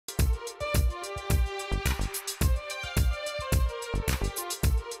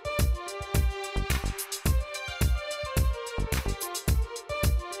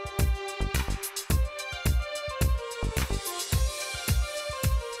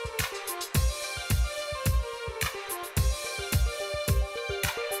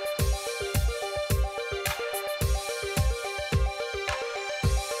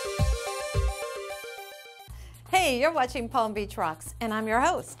Hey, you're watching Palm Beach Rocks, and I'm your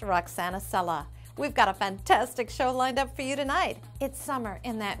host, Roxana Sella. We've got a fantastic show lined up for you tonight. It's summer,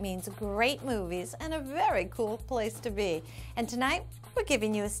 and that means great movies and a very cool place to be. And tonight, we're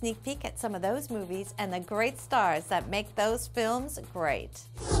giving you a sneak peek at some of those movies and the great stars that make those films great.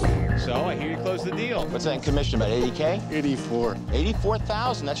 So, I hear you closed the deal. What's that in commission, about 80K? 84.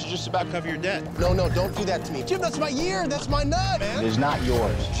 84,000, that should just about cover your debt. No, don't do that to me. Jim, that's my year, that's my nut, man. It is not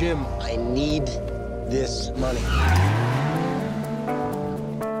yours. Jim, I need this money.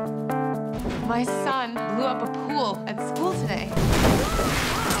 My son blew up a pool at school today.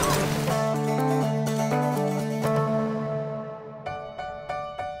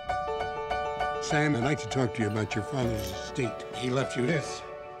 Sam, I'd like to talk to you about your father's estate. He left you this.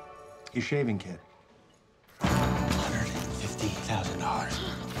 Your shaving kit. $150,000.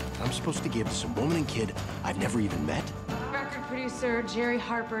 I'm supposed to give to some woman and kid I've never even met? Record producer Jerry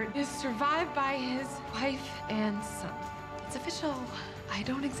Harper is survived by his wife and son. It's official. I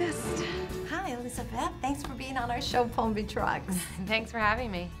don't exist. Hi, Elizabeth. Thanks for being on our show, Palm Beach Rocks. Thanks for having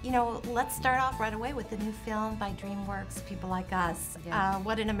me. You know, let's start off right away with the new film by DreamWorks, People Like Us. Yeah.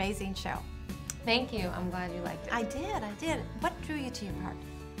 What an amazing show. Thank you. I'm glad you liked it. I did. What drew you to your part?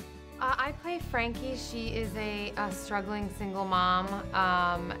 I play Frankie. She is a struggling single mom.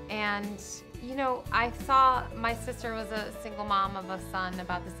 And, you know, I saw my sister was a single mom of a son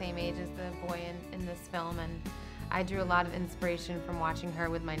about the same age as the boy in this film. And I drew a lot of inspiration from watching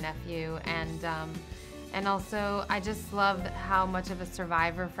her with my nephew. And also, I just loved how much of a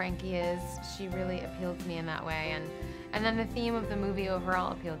survivor Frankie is. She really appealed to me in that way. And then the theme of the movie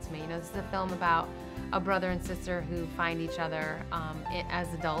overall appealed to me. You know, this is a film about a brother and sister who find each other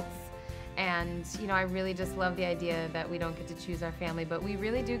as adults. And, you know, I really just love the idea that we don't get to choose our family, but we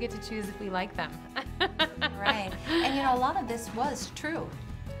really do get to choose if we like them. Right. And, you know, a lot of this was true.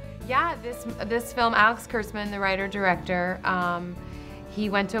 Yeah, this film, Alex Kurtzman, the writer-director, he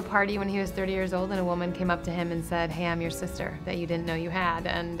went to a party when he was 30 years old, and a woman came up to him and said, "Hey, I'm your sister that you didn't know you had."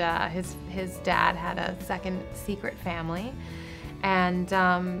 And his dad had a second secret family. And,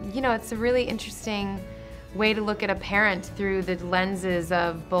 you know, it's a really interesting way to look at a parent through the lenses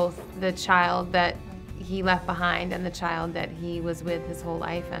of both the child that he left behind and the child that he was with his whole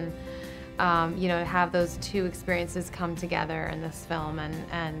life. And, you know, to have those two experiences come together in this film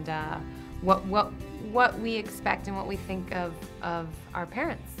and what we expect and what we think of our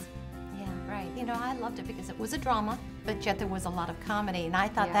parents. Yeah, right. You know, I loved it because it was a drama, but yet there was a lot of comedy, and I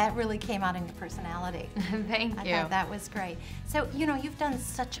thought that really came out in your personality. Thank you. I thought that was great. So, you know, you've done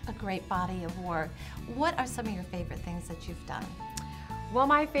such a great body of work. What are some of your favorite things that you've done? Well,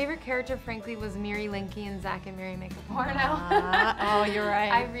 my favorite character, frankly, was Miri Linky in Zack and Miri Make a Porno. Oh, you're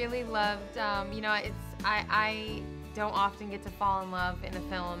right. I really loved, you know, I don't often get to fall in love in a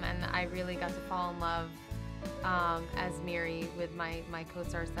film, and I really got to fall in love as Miri with my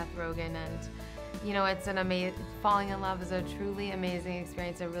co-star Seth Rogen. And, you know, it's falling in love is a truly amazing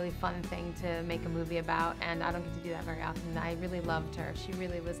experience, a really fun thing to make a movie about, and I don't get to do that very often. I really loved her. She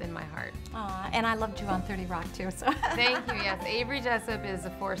really was in my heart. And I loved you on 30 Rock too. So. Thank you, yes. Avery Jessup is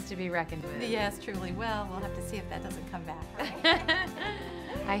a force to be reckoned with. Yes, truly. Well, we'll have to see if that doesn't come back. Right?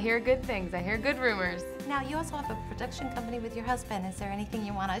 I hear good things. I hear good rumors. Now, you also have a production company with your husband. Is there anything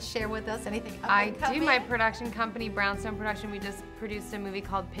you want to share with us? Anything? I do. My production company, Brownstone Production, we just produced a movie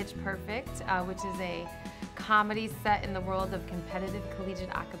called Pitch Perfect, which is a comedy set in the world of competitive collegiate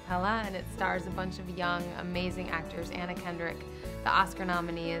a cappella, and it stars a bunch of young, amazing actors. Anna Kendrick, the Oscar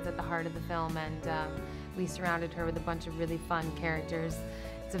nominee, is at the heart of the film, and we surrounded her with a bunch of really fun characters.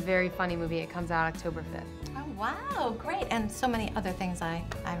 It's a very funny movie. It comes out October 5th. Oh, wow, great. And so many other things I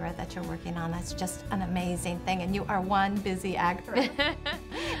read that you're working on. That's just an amazing thing. And you are one busy actor.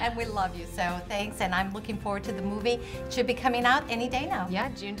 And we love you, so thanks. And I'm looking forward to the movie. It should be coming out any day now. Yeah,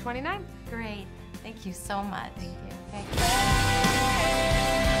 June 29th. Great. Thank you so much. Thank you. Okay.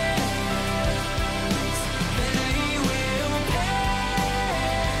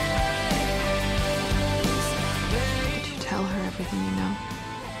 Did you tell her everything you know?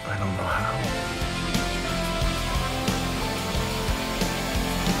 I don't know how.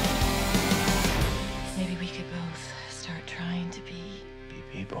 Maybe we could both start trying to be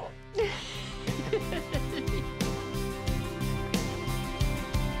people.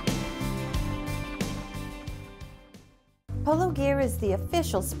 Polo Gear is the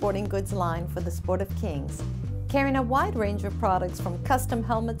official sporting goods line for the Sport of Kings, carrying a wide range of products from custom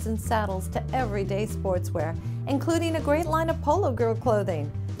helmets and saddles to everyday sportswear, including a great line of Polo Girl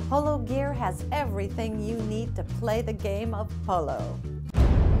clothing. Polo Gear has everything you need to play the game of polo.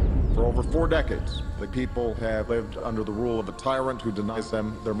 For over 4 decades, the people have lived under the rule of a tyrant who denies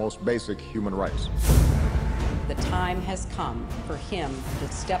them their most basic human rights. the time has come for him to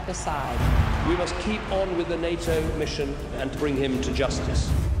step aside. We must keep on with the NATO mission and bring him to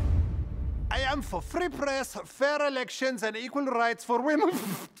justice. I am for free press, fair elections, and equal rights for women.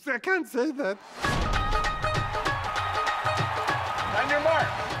 I can't say that. On your mark,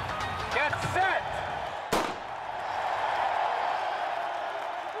 get set!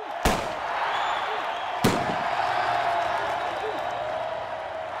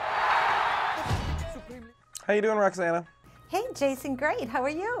 How you doing, Roxana? Hey, Jason, great. How are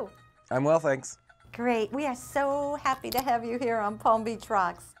you? I'm well, thanks. Great. We are so happy to have you here on Palm Beach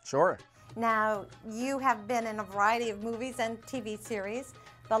Rocks. Sure. Now, you have been in a variety of movies and TV series,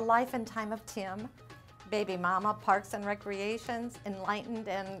 The Life and Time of Tim, Baby Mama, Parks and Recreations, Enlightened,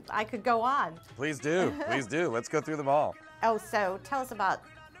 and I could go on. Please do. Please do. Let's go through them all. Oh, so tell us about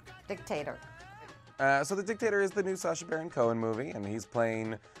Dictator. So The Dictator is the new Sacha Baron Cohen movie, and he's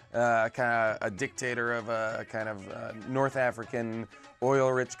playing kind of a dictator of a kind of North African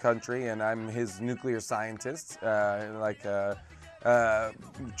oil-rich country, and I'm his nuclear scientist, trying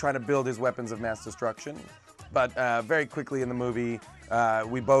to build his weapons of mass destruction. But very quickly in the movie,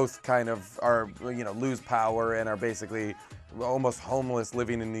 we both kind of are, lose power and are basically almost homeless,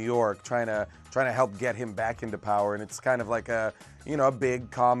 living in New York, trying to help get him back into power. And it's kind of like a big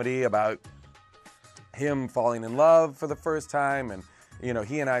comedy about him falling in love for the first time, and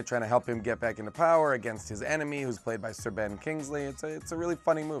he and I trying to help him get back into power against his enemy, who's played by Sir Ben Kingsley. It's a really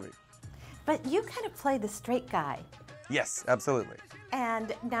funny movie. But you kind of play the straight guy. Yes, absolutely.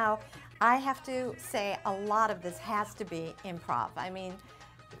 And now, I have to say a lot of this has to be improv. I mean,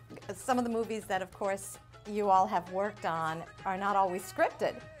 some of the movies that, of course, you all have worked on are not always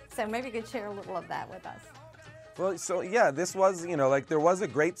scripted. So maybe you could share a little of that with us. Well, so yeah, this was, there was a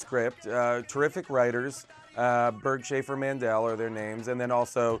great script, terrific writers, Berg Schaefer Mandel are their names, and then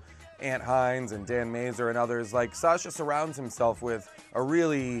also Ant Hines and Dan Mazer and others. Like, Sacha surrounds himself with a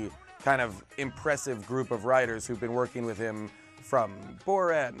really kind of impressive group of writers who've been working with him from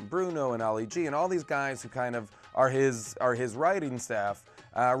Borat and Bruno and Ali G and all these guys who kind of are his writing staff.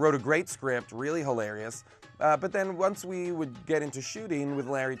 Wrote a great script, really hilarious. But then once we would get into shooting with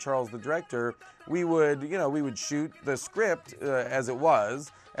Larry Charles, the director, we would shoot the script as it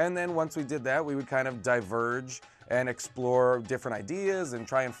was, and then once we did that, we would kind of diverge and explore different ideas and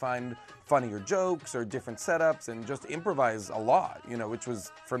try and find funnier jokes or different setups and just improvise a lot, which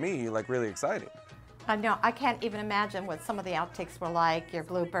was, for me, like, really exciting. No, I can't even imagine what some of the outtakes were like, your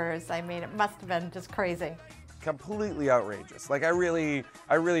bloopers. I mean, it must have been just crazy. Completely outrageous. Like, I really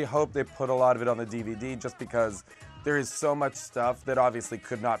hope they put a lot of it on the DVD, just because there is so much stuff that obviously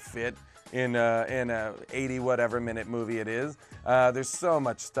could not fit in a 80 whatever minute movie it is. There's so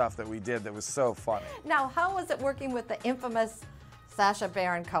much stuff that we did that was so funny. Now, how was it working with the infamous Sacha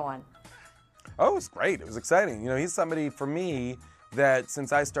Baron Cohen? Oh, it was great. It was exciting. He's somebody, for me, that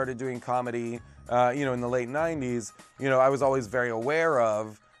since I started doing comedy, in the late 90s, I was always very aware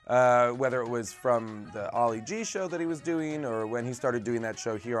of, whether it was from the Ali G show that he was doing or when he started doing that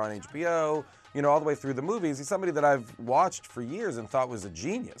show here on HBO, all the way through the movies. He's somebody that I've watched for years and thought was a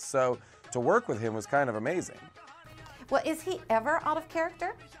genius. So to work with him was kind of amazing. Well, is he ever out of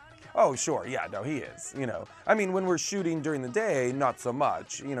character? Oh, sure. Yeah, no, he is. I mean, when we're shooting during the day, not so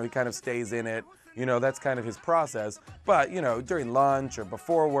much. He kind of stays in it. That's kind of his process. But, during lunch or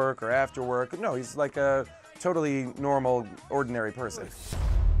before work or after work, no, he's like a totally normal, ordinary person.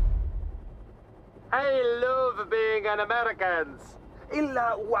 I love being an American.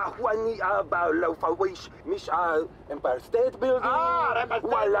 إلا وحواني لو فويش مش Empire State Building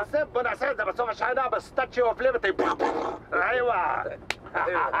ولا سيبنا سيدنا بس مش هنعمل Statue of Liberty. أيوة.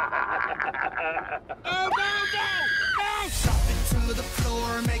 No! Drop it to the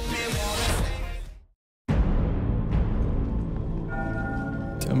floor, make me wanna.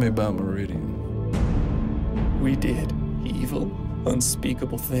 Tell me about Meridian. We did evil,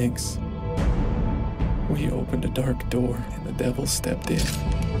 unspeakable things. We opened a dark door and the devil stepped in.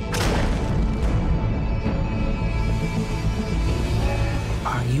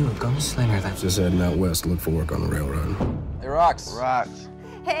 Are you a gunslinger then? Just heading out west to look for work on the railroad. Hey, Rox. Rox.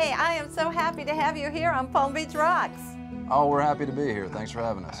 Hey, I am so happy to have you here on Palm Beach Rocks. Oh, we're happy to be here. Thanks for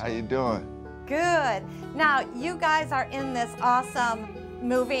having us. How you doing? Good. Now, you guys are in this awesome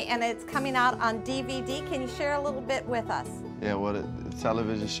movie, and it's coming out on DVD. Can you share a little bit with us? Yeah, well, the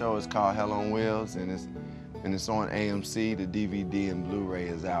television show is called Hell on Wheels, and it's on AMC. The DVD and Blu-ray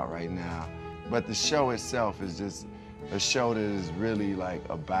is out right now. But the show itself is just a show that is really like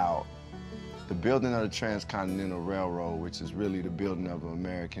about the building of the Transcontinental Railroad, which is really the building of an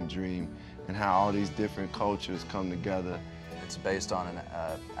American dream, and how all these different cultures come together it's based on an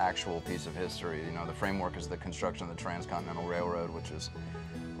actual piece of history. You know, the framework is the construction of the Transcontinental Railroad, which is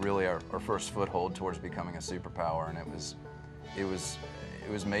really our first foothold towards becoming a superpower, and it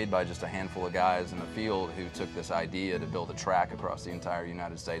was made by just a handful of guys in the field who took this idea to build a track across the entire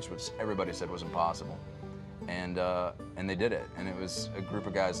United States, which everybody said was impossible. And they did it. And it was a group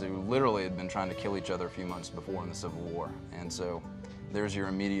of guys who literally had been trying to kill each other a few months before in the Civil War. And so there's your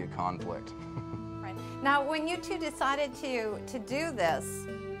immediate conflict. Right. Now, when you two decided to do this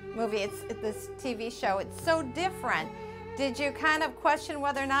movie, this TV show, it's so different. Did you kind of question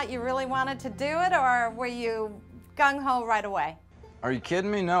whether or not you really wanted to do it, or were you gung-ho right away? Are you kidding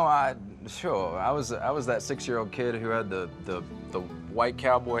me? No, I was that 6-year-old kid who had the white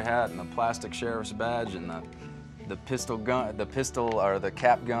cowboy hat and the plastic sheriff's badge and the pistol or the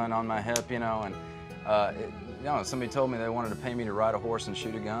cap gun on my hip, you know. And you know, somebody told me they wanted to pay me to ride a horse and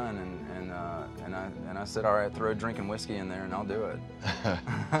shoot a gun, and I said, all right, throw a drink and whiskey in there, and I'll do it.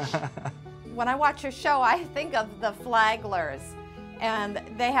 When I watch your show, I think of the Flaglers, and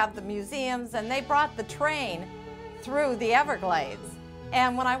they have the museums, and they brought the train through the Everglades.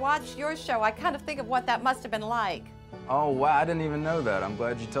 And when I watch your show, I kind of think of what that must have been like. Oh, wow, I didn't even know that. I'm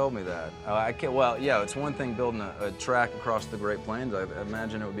glad you told me that. Well, yeah, it's one thing building a track across the Great Plains. I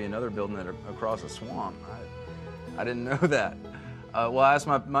imagine it would be another building it across a swamp. I didn't know that. Well, I asked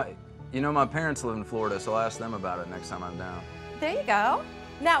my parents live in Florida, so I'll ask them about it next time I'm down. There you go.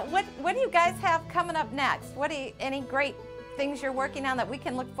 Now, what do you guys have coming up next? Any great things you're working on that we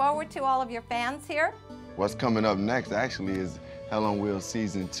can look forward to, all of your fans here? What's coming up next actually is Hell on Wheels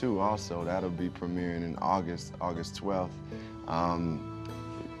Season 2 also. That'll be premiering in August 12th.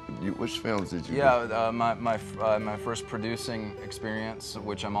 Which films did you do? Yeah, my first producing experience,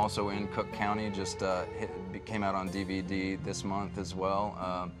 which I'm also in, Cook County, just came out on DVD this month as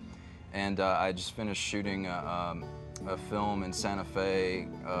well. And I just finished shooting a film in Santa Fe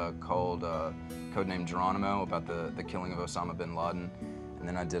called Codename Geronimo, about the killing of Osama bin Laden. And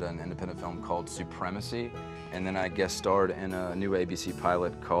then I did an independent film called Supremacy. And then I guest starred in a new ABC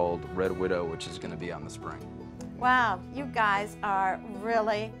pilot called Red Widow, which is going to be out in the spring. Wow, you guys are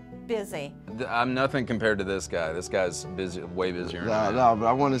really busy. I'm nothing compared to this guy. This guy's busy, way busier. No, but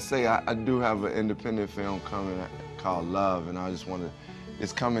I want to say I do have an independent film coming called Love, and I just want to.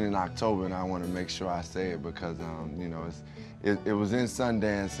 It's coming in October, and I want to make sure I say it because you know it was in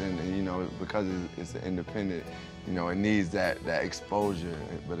Sundance, and you know because it's an independent, you know it needs that exposure.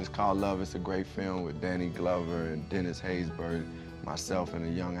 But it's called Love. It's a great film with Danny Glover and Dennis Haysbert, myself, and a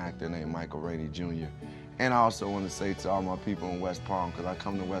young actor named Michael Rainey Jr. And I also want to say to all my people in West Palm, because I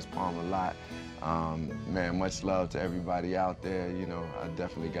come to West Palm a lot, man, much love to everybody out there. You know, I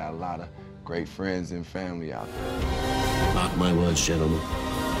definitely got a lot of great friends and family out there. Mark my words, gentlemen.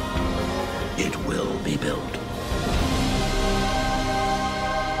 It will be built.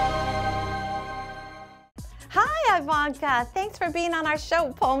 Hi, Ivanka. Thanks for being on our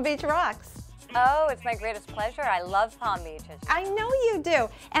show, Palm Beach Rocks. Oh, it's my greatest pleasure. I love Palm Beach. I know you do.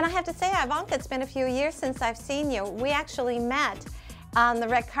 And I have to say, Ivanka, it's been a few years since I've seen you. We actually met on the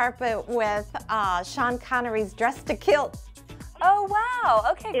red carpet with Sean Connery's Dressed to Kill. Oh,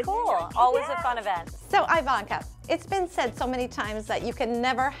 wow. Okay, cool. Always a fun event. So, Ivanka, it's been said so many times that you can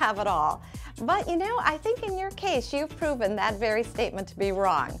never have it all. But, you know, I think in your case, you've proven that very statement to be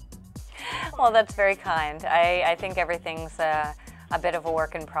wrong. Well, that's very kind. I think everything's a bit of a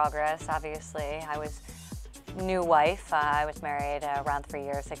work in progress, obviously. I was new wife. I was married around 3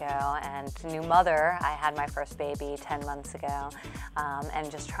 years ago, and new mother. I had my first baby 10 months ago, and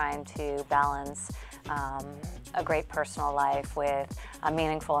just trying to balance a great personal life with a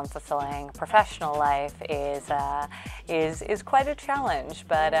meaningful and fulfilling professional life is quite a challenge.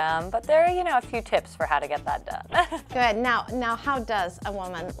 But there are, you know, a few tips for how to get that done. Good. Now, how does a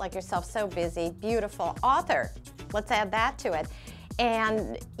woman like yourself, so busy, beautiful, author, let's add that to it,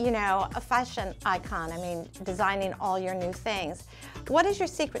 and, you know, a fashion icon, I mean, designing all your new things. What is your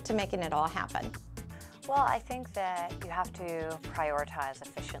secret to making it all happen? Well, I think that you have to prioritize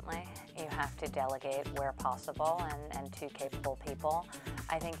efficiently. You have to delegate where possible and to capable people.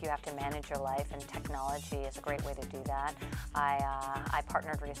 I think you have to manage your life, and technology is a great way to do that. I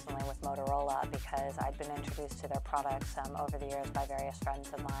partnered recently with Motorola because I'd been introduced to their products over the years by various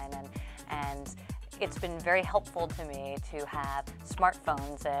friends of mine, and it's been very helpful to me to have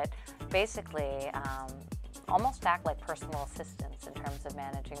smartphones that basically almost act like personal assistants in terms of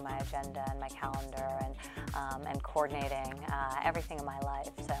managing my agenda and my calendar and coordinating everything in my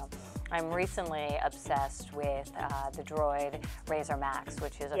life. So I'm recently obsessed with the Droid Razr Max,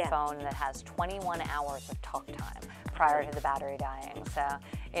 which is a phone that has 21 hours of talk time prior to the battery dying. So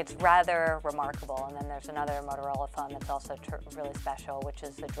it's rather remarkable. And then there's another Motorola phone that's also really special, which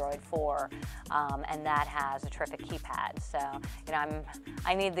is the Droid 4, and that has a terrific keypad. So, you know,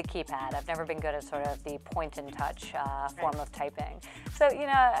 I need the keypad. I've never been good at sort of the point and touch form of typing. So, you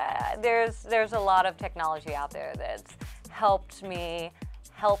know, there's a lot of technology out there that's helped me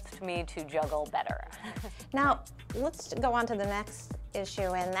to juggle better. Now, let's go on to the next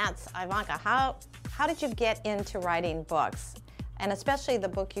issue, and that's Ivanka. How did you get into writing books, and especially the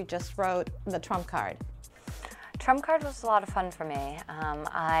book you just wrote, The Trump Card? Trump Card was a lot of fun for me.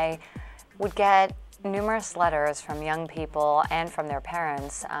 I would get numerous letters from young people and from their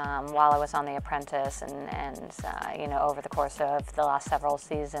parents while I was on The Apprentice and you know, over the course of the last several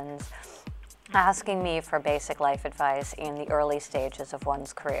seasons, asking me for basic life advice in the early stages of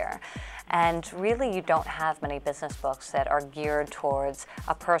one's career. And really, you don't have many business books that are geared towards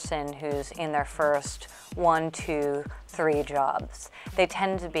a person who's in their first 1, 2, 3 jobs. They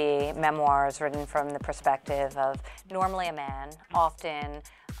tend to be memoirs written from the perspective of normally a man, often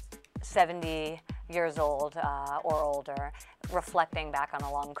 70 years old or older, reflecting back on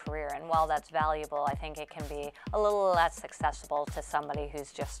a long career. And while that's valuable, I think it can be a little less accessible to somebody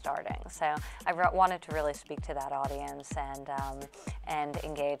who's just starting. So I wanted to really speak to that audience and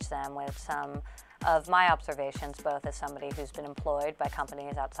engage them with some of my observations, both as somebody who's been employed by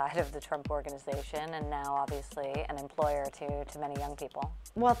companies outside of the Trump Organization and now obviously an employer to many young people.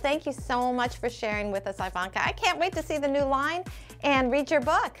 Well, thank you so much for sharing with us, Ivanka. I can't wait to see the new line and read your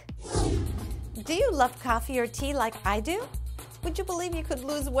book. Do you love coffee or tea like I do? Would you believe you could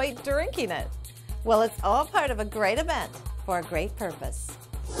lose weight drinking it? Well, it's all part of a great event for a great purpose.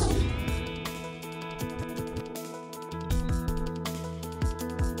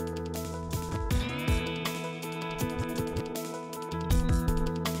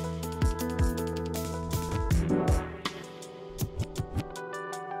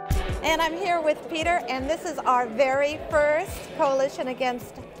 And I'm here with Peter, and this is our very first coalition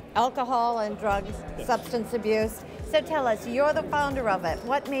against alcohol and drugs, substance abuse. So tell us, you're the founder of it.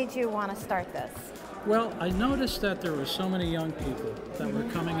 What made you want to start this? Well, I noticed that there were so many young people that were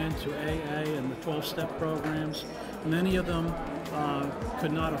coming into AA and the 12-step programs. Many of them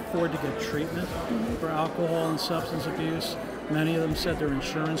could not afford to get treatment for alcohol and substance abuse. Many of them said their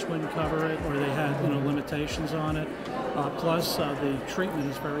insurance wouldn't cover it, or they had, you know, limitations on it. Plus, the treatment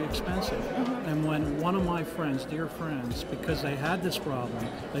is very expensive. And when one of my friends, dear friends, because they had this problem,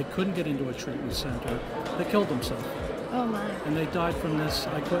 they couldn't get into a treatment center, they killed themselves. Oh my. And they died from this,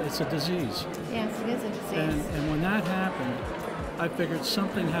 it's a disease. Yes, it is a disease. And when that happened, I figured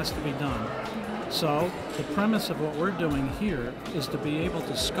something has to be done. So the premise of what we're doing here is to be able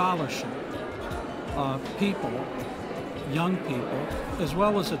to scholarship people, young people, as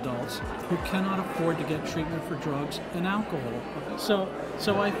well as adults, who cannot afford to get treatment for drugs and alcohol. So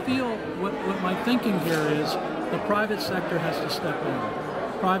I feel what my thinking here is the private sector has to step in.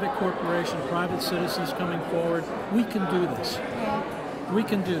 Private corporation, private citizens coming forward, we can do this. We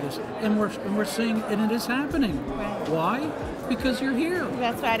can do this. And we're seeing, and it is happening. Why? Because you're here.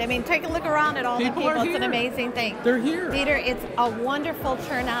 That's right. I mean, take a look around at all the people. It's an amazing thing. They're here. Peter, it's a wonderful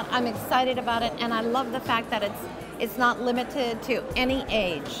turnout. I'm excited about it, and I love the fact that it's not limited to any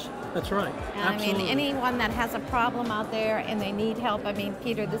age. That's right. Absolutely. I mean, anyone that has a problem out there and they need help, I mean,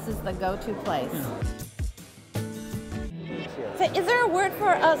 Peter, this is the go-to place. Yeah. So is there a word for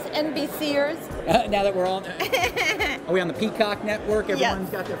us NBCers? Now that we're all... Are we on the Peacock Network?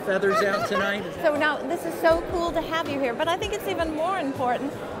 Everyone's got their feathers out tonight? So now, this is so cool to have you here, but I think it's even more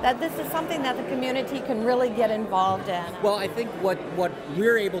important that this is something that the community can really get involved in. Well, I think what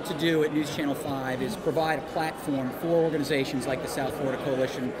we're able to do at News Channel 5 is provide a platform for organizations like the South Florida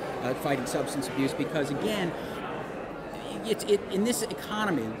Coalition Fighting Substance Abuse, because again, in this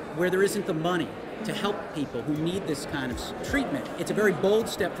economy where there isn't the money to help people who need this kind of treatment, it's a very bold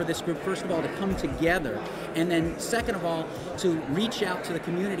step for this group, first of all, to come together, and then second of all, to reach out to the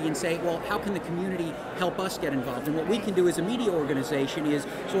community and say, well, how can the community help us get involved? And what we can do as a media organization is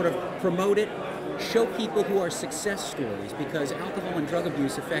sort of promote it, show people who are success stories, because alcohol and drug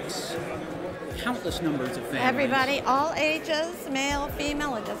abuse affects countless numbers of families. Everybody, all ages, male,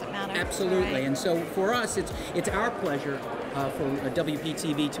 female, it doesn't matter. Absolutely, right? And so for us, it's our pleasure for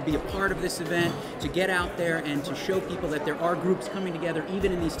WPTV to be a part of this event, to get out there and to show people that there are groups coming together,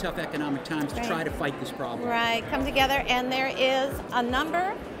 even in these tough economic times, to try to fight this problem. Right, come together, and there is a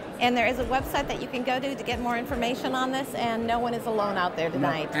number, and there is a website that you can go to get more information on this, and no one is alone out there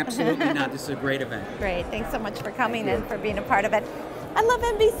tonight. No, absolutely not. This is a great event. Great, thanks so much for coming and for being a part of it. I love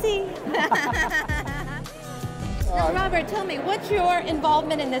NBC. Now, Robert, tell me, what's your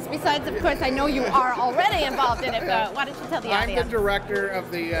involvement in this? Besides, of course, I know you are already involved in it, but why don't you tell the audience? I'm the director of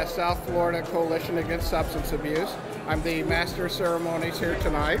the South Florida Coalition Against Substance Abuse. I'm the master of ceremonies here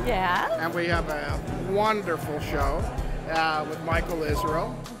tonight. Yeah. And we have a wonderful show with Michael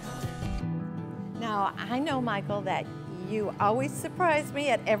Israel. Now, I know, Michael, that you always surprise me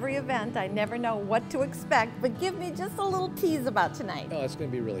at every event. I never know what to expect, but give me just a little tease about tonight. Oh, it's going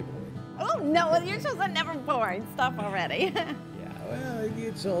to be really boring. Oh, no, your shows are never boring. Stop already. Well,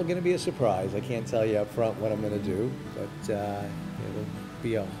 it's all going to be a surprise. I can't tell you up front what I'm going to do, but it'll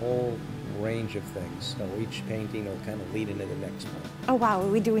be a whole range of things. So each painting will kind of lead into the next one. Oh, wow. Are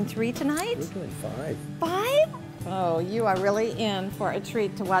we doing 3 tonight? We're doing 5. 5? Oh, you are really in for a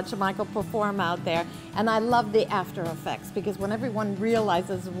treat to watch Michael perform out there. And I love the after effects, because when everyone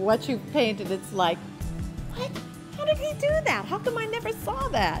realizes what you've painted, it's like, what? How did he do that? How come I never saw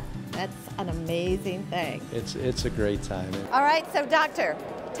that? That's an amazing thing. It's a great time. All right, so Doctor,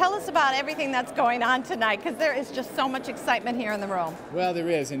 tell us about everything that's going on tonight, because there is just so much excitement here in the room. Well, there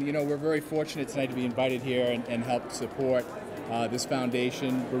is, and we're very fortunate tonight to be invited here and help support this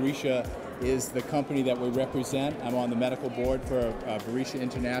foundation. Barisha is the company that we represent. I'm on the medical board for Barisha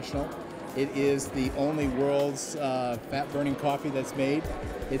International. It is the only world's fat-burning coffee that's made.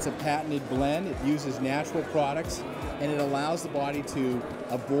 It's a patented blend. It uses natural products, and it allows the body to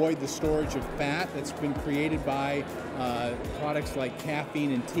avoid the storage of fat that's been created by products like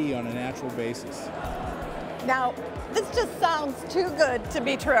caffeine and tea on a natural basis. Now, this just sounds too good to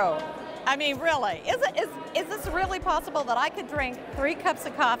be true. I mean, really, is this really possible that I could drink 3 cups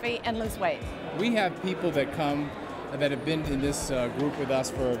of coffee and lose weight? We have people that come that have been in this group with us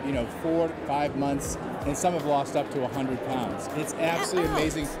for 4 to 5 months, and some have lost up to 100 pounds. It's absolutely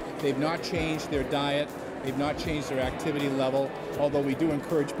amazing. They've not changed their diet. They've not changed their activity level, although we do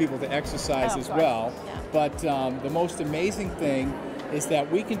encourage people to exercise as well. Yeah. But the most amazing thing is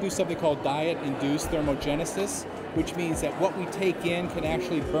that we can do something called diet-induced thermogenesis, which means that what we take in can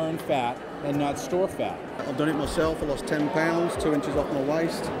actually burn fat and not store fat. I've done it myself. I lost 10 pounds, 2 inches off my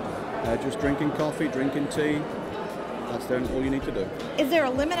waist, just drinking coffee, drinking tea. That's all you need to do. Is there a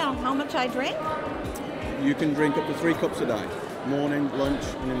limit on how much I drink? You can drink up to 3 cups a day, morning, lunch,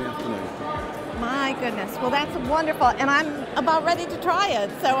 and in the afternoon. My goodness. Well, that's wonderful, and I'm about ready to try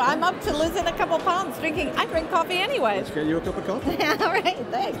it. So I'm up to losing a couple pounds drinking. I drink coffee anyway. Let's get you a cup of coffee. All right,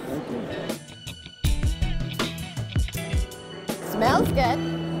 thanks. Thank you. Smells good.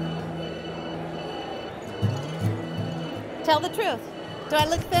 Tell the truth. Do I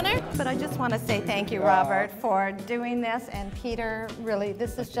look thinner? But I just want to say thank you, Robert, for doing this. And Peter, really,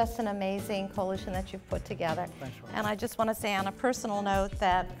 this is just an amazing coalition that you've put together. Thanks, Robert. And I just want to say on a personal note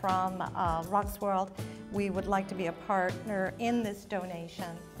that from Rock's World, we would like to be a partner in this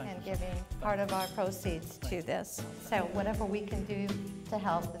donation and giving part of our proceeds to this. So whatever we can do to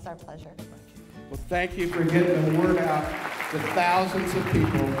help is our pleasure. Well, thank you for getting the word out to thousands of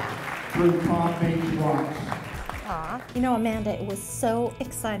people through Palm Beach Rocks. You know, Amanda, it was so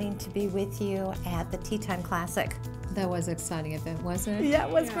exciting to be with you at the Tea Time Classic. That was an exciting event, wasn't it? Yeah,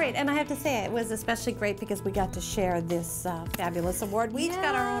 it was great. And I have to say, it was especially great because we got to share this fabulous award. We each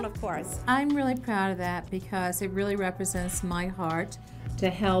got our own, of course. I'm really proud of that because it really represents my heart to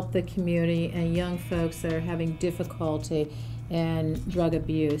help the community and young folks that are having difficulty and drug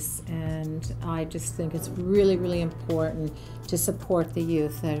abuse, and I just think it's really, really important to support the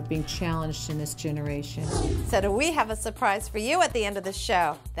youth that are being challenged in this generation. So do we have a surprise for you at the end of the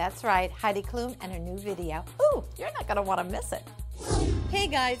show? That's right, Heidi Klum and her new video. Ooh, you're not gonna wanna miss it. Hey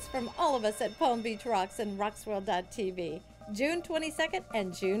guys, from all of us at Palm Beach Rocks and RocksWorld.tv, June 22nd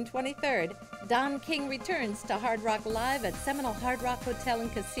and June 23rd, Don King returns to Hard Rock Live at Seminole Hard Rock Hotel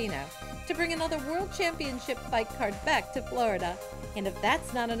and Casino to bring another World Championship fight card back to Florida. And if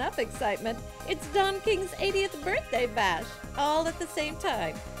that's not enough excitement, it's Don King's 80th birthday bash, all at the same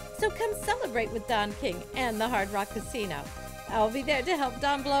time. So come celebrate with Don King and the Hard Rock Casino. I'll be there to help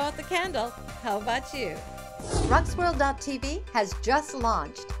Don blow out the candle. How about you? RocksWorld.tv has just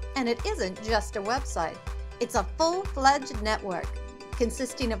launched, and it isn't just a website. It's a full-fledged network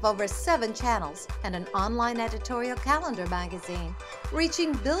consisting of over 7 channels and an online editorial calendar magazine,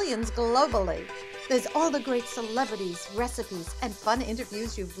 reaching billions globally. There's all the great celebrities, recipes, and fun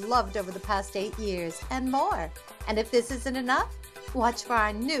interviews you've loved over the past 8 years, and more. And if this isn't enough, watch for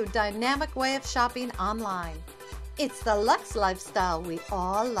our new dynamic way of shopping online. It's the luxe lifestyle we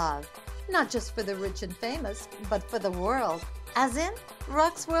all love, not just for the rich and famous, but for the world, as in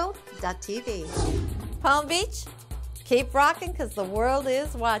RocksWorld.tv. Palm Beach, keep rocking because the world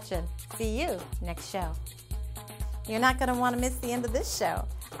is watching. See you next show. You're not going to want to miss the end of this show.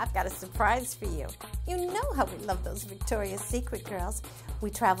 I've got a surprise for you. You know how we love those Victoria's Secret girls. We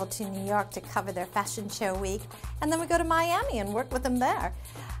travel to New York to cover their fashion show week, and then we go to Miami and work with them there.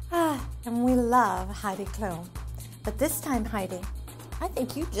 And we love Heidi Klum. But this time, Heidi, I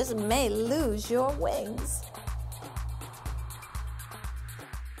think you just may lose your wings.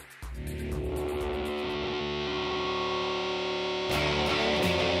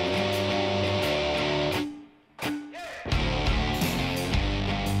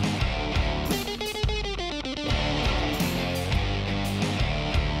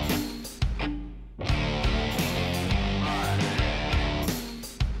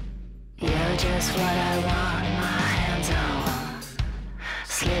 Just what I want my hands on.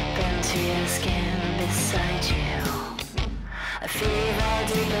 Slip into your skin beside you. A fever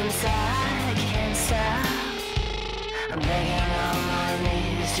deep inside, I can't stop. I'm begging on my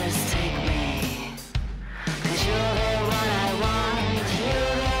knees just